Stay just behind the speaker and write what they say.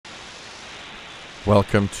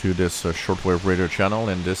Welcome to this shortwave radio channel,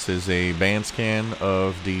 and this is a band scan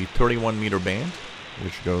of the 31 meter band,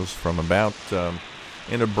 which goes from about,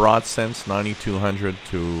 in a broad sense, 9200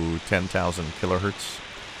 to 10,000 kilohertz.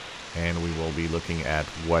 And we will be looking at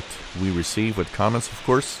what we receive with comments, of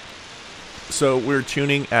course. So we're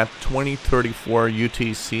tuning at 2034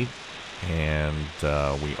 UTC, and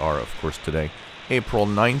we are, of course, today, April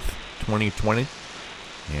 9th, 2020.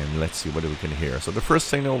 And let's see what we can hear. So the first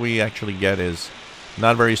signal we actually get is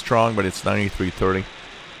not very strong, but it's 9330,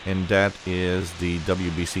 and that is the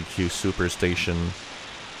WBCQ Superstation,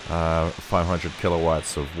 500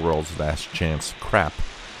 kilowatts of world's last chance crap.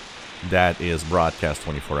 That is broadcast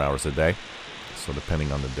 24 hours a day. So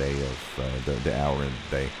depending on the day of the hour and the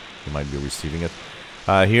day, you might be receiving it.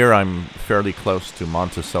 Here I'm fairly close to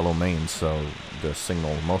Monticello, Maine, so the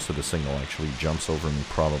signal, most of the signal actually jumps over me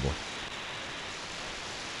probably.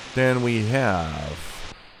 Then we have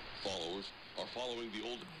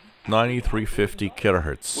 9350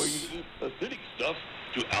 kilohertz. Where you eat acidic stuff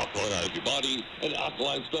to alkalinize your body and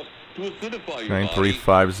alkaline stuff to acidify your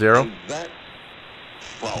 9350.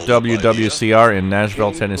 body. WWCR in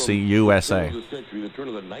Nashville, Tennessee, USA. The turn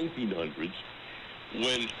of the 1900s,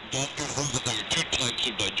 when doctors heard that there were two types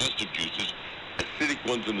of digestive juices, acidic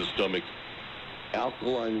ones in the stomach,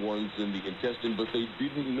 alkaline ones in the intestine, but they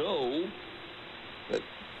didn't know that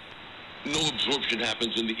no absorption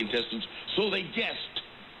happens in the intestines, so they guessed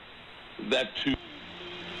that too.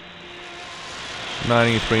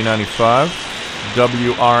 9395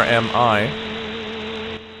 WRMI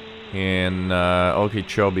in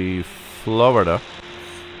Okeechobee, Florida.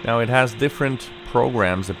 Now it has different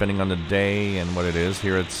programs depending on the day and what it is.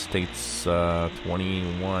 Here it states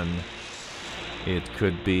 21. It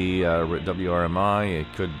could be WRMI,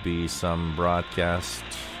 it could be some broadcast,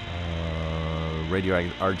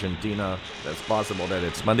 Radio Argentina. That's possible that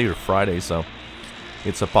it's Monday or Friday, so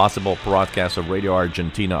it's a possible broadcast of Radio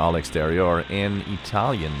Argentina al exterior in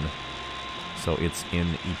Italian. So it's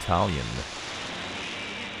in Italian.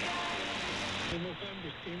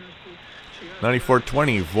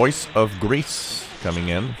 9420, Voice of Greece, coming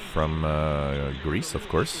in from Greece, of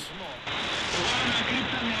course.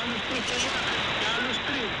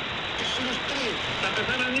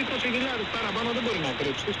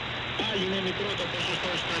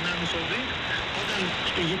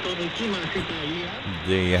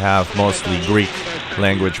 They have mostly Greek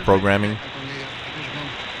language programming.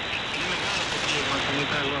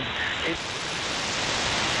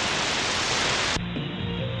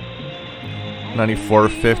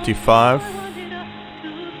 (9455).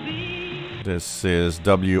 This is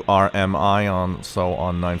WRMI on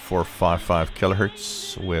 9455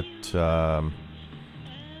 kilohertz with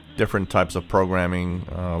different types of programming.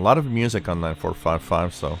 A lot of music on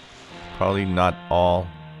 9455, so probably not all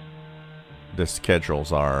the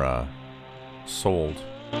schedules are sold.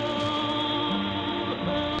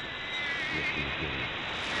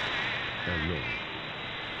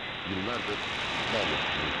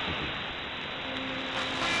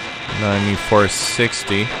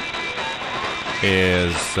 (9460)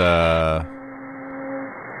 is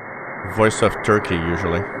Voice of Turkey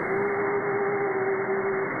usually.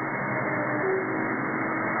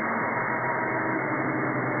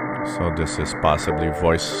 So this is possibly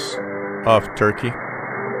Voice of Turkey.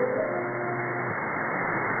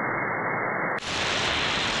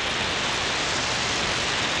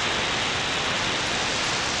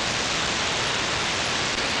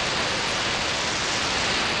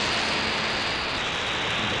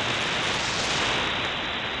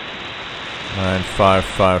 And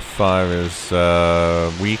 555 is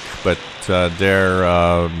weak, but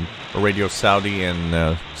they're Radio Saudi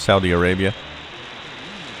in Saudi Arabia.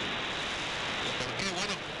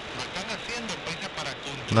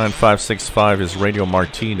 9565 is Radio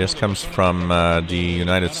Marti. This comes from the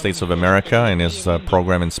United States of America and is a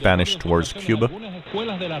program in Spanish towards Cuba.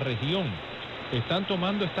 Están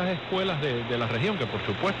tomando estas escuelas de la región, que por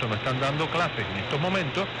supuesto no están dando clases en estos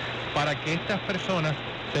momentos, para que estas personas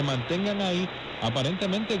se mantengan ahí,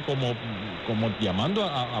 aparentemente como llamando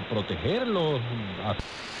a protegerlos.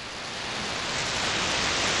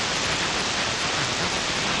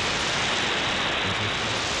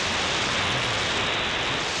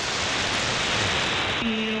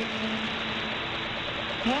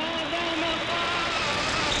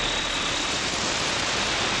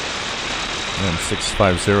 And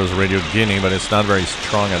 650 is Radio Guinea, but it's not very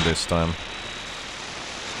strong at this time.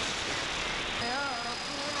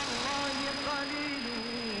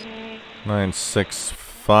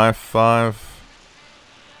 9655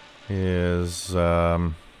 is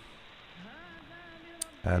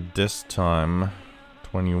at this time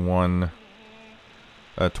 21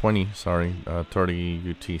 30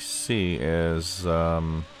 UTC is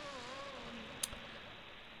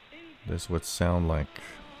this would sound like,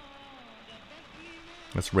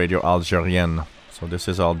 it's Radio Algérienne. So this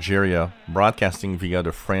is Algeria broadcasting via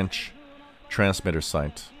the French transmitter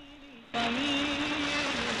site.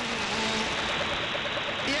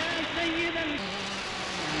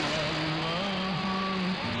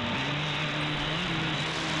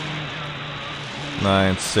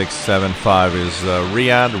 Nine 675 is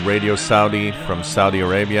Riyadh, Radio Saudi from Saudi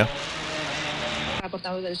Arabia.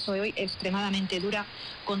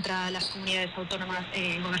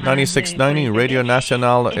 9690 Radio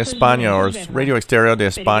Nacional España, or Radio Exterior de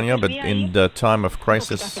España, but in the time of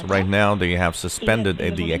crisis right now they have suspended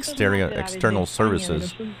the external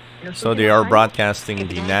services. So they are broadcasting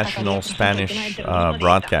the national Spanish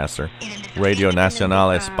broadcaster, Radio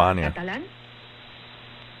Nacional España.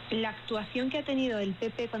 La actuación que ha tenido el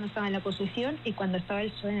PP cuando estaba en la oposición y cuando estaba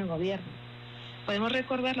el PSOE en el gobierno. Podemos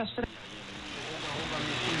recordar las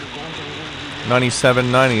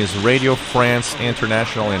 9790 is Radio France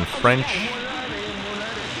International in French.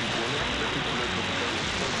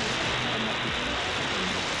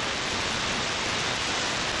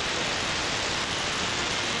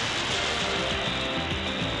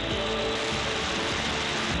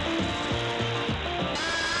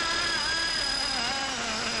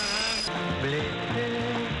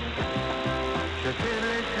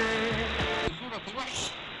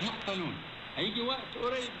 هيجي وقت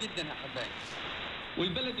قريب جدا يا حبايبي،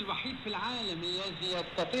 والبلد الوحيد في العالم الذي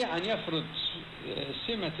يستطيع أن يفرض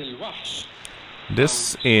سمة الوحش.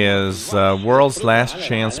 This is World's Last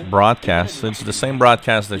Chance broadcast. It's the same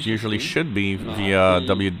broadcast that usually should be via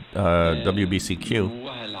WBCQ,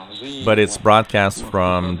 but it's broadcast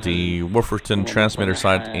from the Wolverton transmitter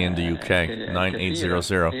site in the UK,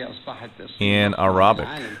 9800, in Arabic.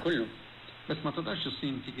 بس ما تقدرش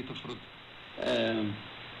الصين تيجي تفرض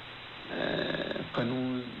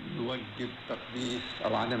قانون يوجب تقديس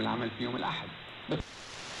أو عدم العمل في يوم الأحد.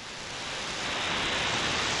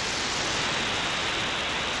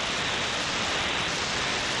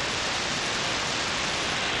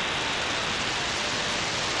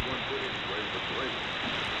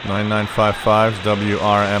 9955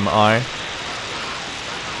 WRMI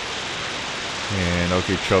in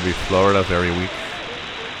Okeechobee, Florida, very weak.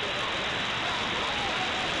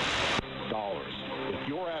 If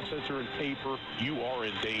your assets are in paper, you are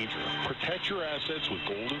in danger. Protect your assets with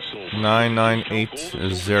gold and silver.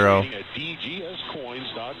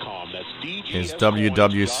 9980 is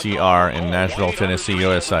WWCR in Nashville, Tennessee,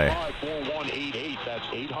 USA. That's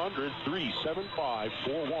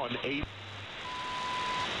 800-375-4188.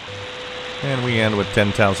 And we end with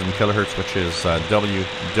 10,000 kilohertz, which is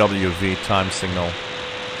WWV time signal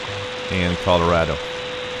in Colorado.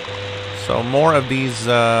 So more of these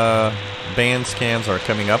band scans are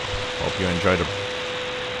coming up. Hope you enjoyed the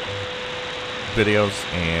videos,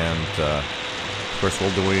 and of course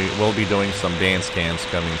we'll be doing some band scans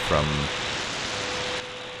coming from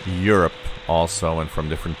Europe also, and from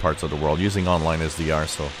different parts of the world using online SDR.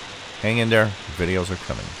 So hang in there, videos are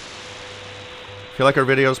coming. If you like our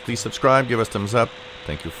videos, please subscribe, give us thumbs up.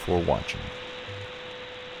 Thank you for watching.